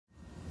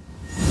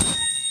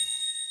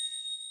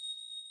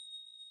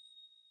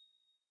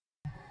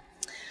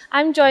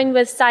I'm joined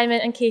with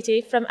Simon and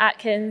Katy from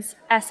Atkins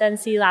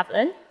SNC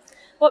Lavalin.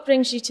 What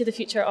brings you to the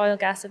Future Oil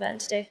Gas event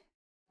today?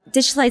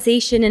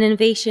 Digitalisation and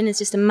innovation is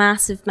just a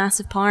massive,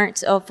 massive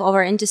part of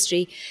our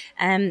industry,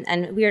 and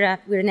we're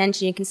an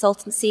engineering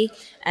consultancy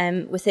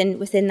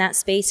within that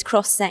space,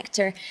 cross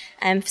sector.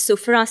 So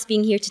for us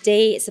being here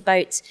today, it's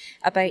about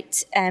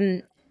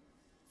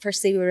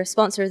firstly, we were a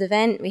sponsor of the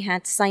event. We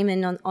had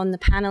Simon on the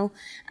panel,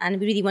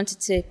 and we really wanted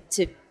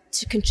to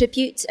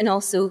contribute and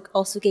also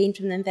gain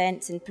from the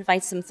event and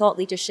provide some thought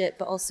leadership,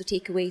 but also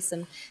take away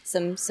some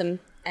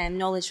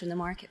knowledge from the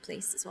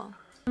marketplace as well.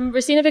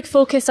 We're seeing a big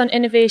focus on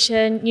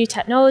innovation, new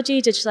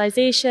technology,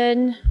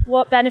 digitalisation.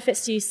 What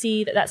benefits do you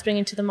see that that's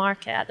bringing to the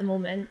market at the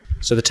moment?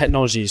 So the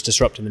technology is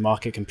disrupting the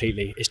market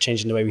completely. It's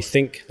changing the way we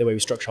think, the way we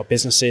structure our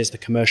businesses, the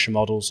commercial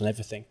models and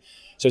everything.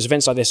 So it's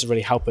events like this that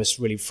really help us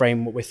really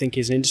frame what we're thinking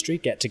as an industry,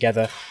 get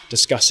together,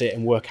 discuss it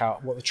and work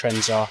out what the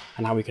trends are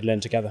and how we could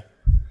learn together.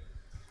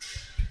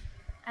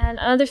 And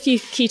another few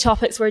key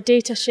topics were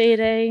data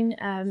sharing,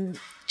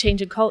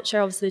 changing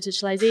culture, obviously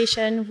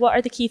digitalisation. What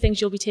are the key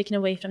things you'll be taking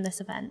away from this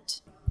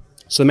event?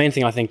 So the main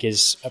thing I think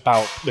is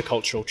about the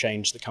cultural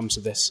change that comes to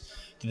this.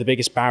 The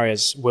biggest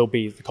barriers will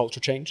be the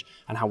cultural change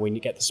and how we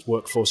get this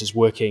workforce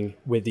working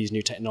with these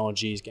new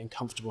technologies, getting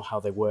comfortable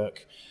how they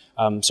work.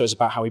 So it's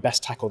about how we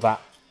best tackle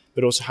that,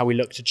 but also how we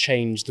look to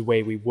change the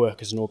way we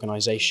work as an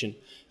organisation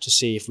to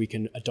see if we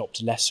can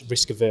adopt a less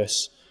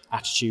risk-averse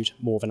attitude,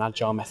 more of an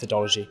agile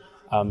methodology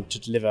to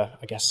deliver,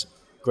 I guess,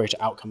 greater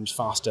outcomes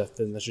faster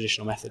than the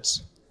traditional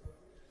methods.